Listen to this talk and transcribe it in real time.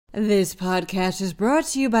This podcast is brought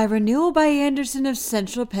to you by Renewal by Andersen of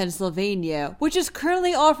Central Pennsylvania, which is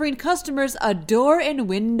currently offering customers a door and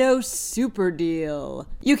window super deal.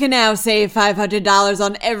 You can now save $500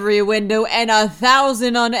 on every window and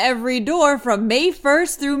 $1,000 on every door from May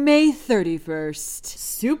 1st through May 31st.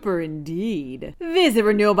 Super indeed. Visit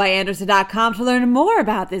renewalbyandersen.com to learn more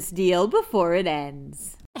about this deal before it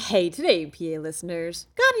ends. Hey, Today in PA listeners,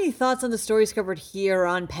 got any thoughts on the stories covered here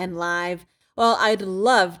on Penn Live? Well, I'd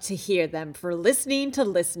love to hear them for listening to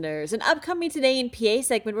listeners. An upcoming Today in PA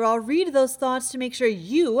segment where I'll read those thoughts to make sure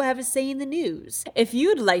you have a say in the news. If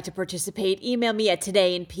you'd like to participate, email me at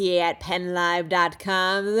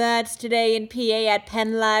todayinpa@pennlive.com. That's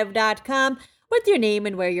todayinpa@pennlive.com with your name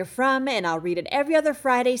and where you're from, and I'll read it every other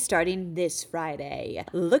Friday starting this Friday.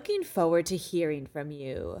 Looking forward to hearing from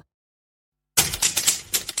you.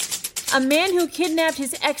 A man who kidnapped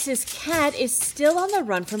his ex's cat is still on the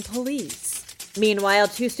run from police. Meanwhile,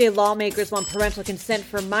 two state lawmakers want parental consent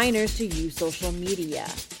for minors to use social media.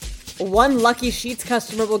 One lucky Sheetz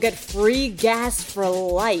customer will get free gas for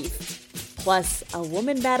life. Plus, a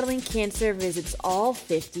woman battling cancer visits all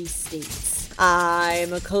 50 states.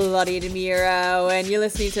 I'm Claudia DeMiro, and you're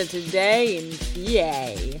listening to Today in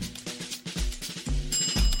PA.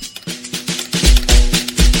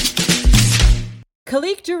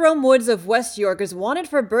 Kalik Jerome Woods of West York is wanted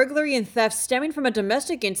for burglary and theft stemming from a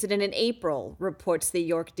domestic incident in April, reports the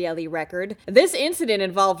York Daily Record. This incident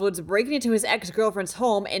involved Woods breaking into his ex-girlfriend's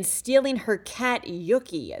home and stealing her cat,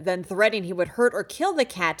 Yuki, then threatening he would hurt or kill the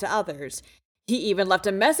cat to others. He even left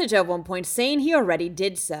a message at one point saying he already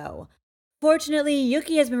did so. Fortunately,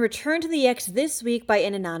 Yuki has been returned to the ex this week by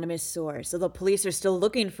an anonymous source, although police are still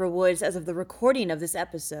looking for Woods as of the recording of this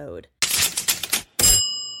episode.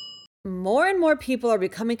 More and more people are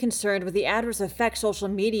becoming concerned with the adverse effect social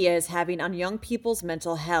media is having on young people's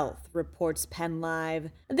mental health, reports Penn Live.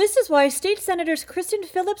 This is why State Senators Kristen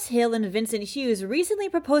Phillips Hill and Vincent Hughes recently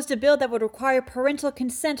proposed a bill that would require parental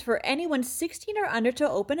consent for anyone 16 or under to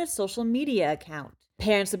open a social media account.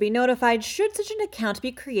 Parents would be notified should such an account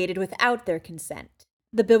be created without their consent.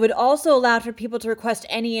 The bill would also allow for people to request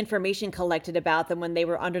any information collected about them when they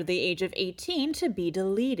were under the age of 18 to be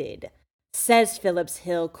deleted. Says Phillips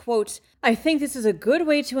Hill, quote, "I think this is a good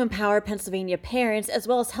way to empower Pennsylvania parents as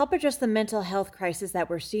well as help address the mental health crisis that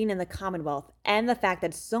we're seeing in the Commonwealth and the fact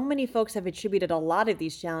that so many folks have attributed a lot of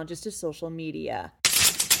these challenges to social media."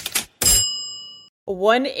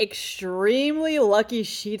 One extremely lucky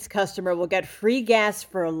Sheetz customer will get free gas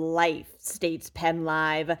for life, states Penn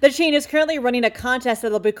Live. The chain is currently running a contest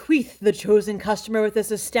that'll bequeath the chosen customer with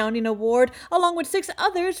this astounding award, along with 6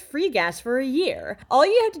 others free gas for a year. All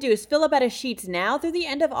you have to do is fill up at a Sheetz now through the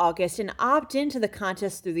end of August and opt into the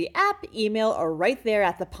contest through the app, email, or right there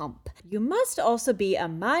at the pump. You must also be a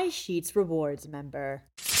My Sheetz Rewards member.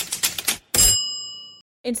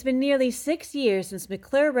 It's been nearly 6 years since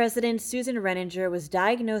McClure resident Susan Renninger was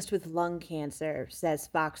diagnosed with lung cancer, says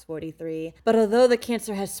Fox 43. But although the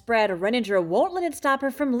cancer has spread, Renninger won't let it stop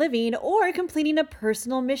her from living or completing a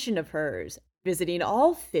personal mission of hers, visiting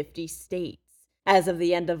all 50 states. As of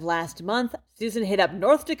the end of last month, Susan hit up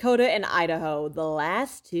North Dakota and Idaho, the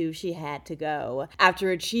last 2 she had to go.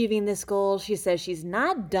 After achieving this goal, she says she's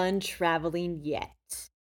not done traveling yet.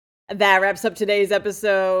 That wraps up today's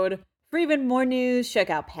episode. For even more news, check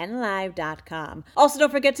out pennlive.com. Also,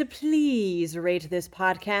 don't forget to please rate this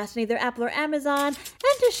podcast on either Apple or Amazon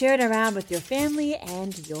and to share it around with your family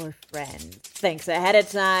and your friends. Thanks ahead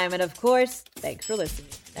of time, and of course, thanks for listening.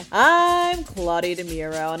 I'm Claudia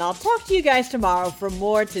DeMiro, and I'll talk to you guys tomorrow for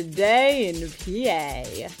more Today in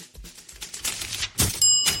PA.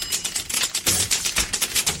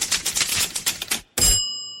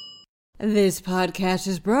 This podcast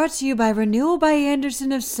is brought to you by Renewal by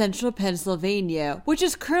Andersen of Central Pennsylvania, which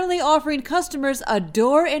is currently offering customers a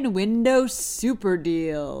door and window super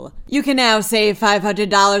deal. You can now save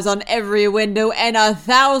 $500 on every window and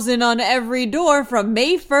 $1,000 on every door from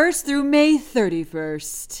May 1st through May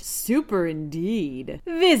 31st. Super indeed.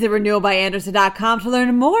 Visit renewalbyandersen.com to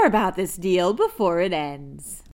learn more about this deal before it ends.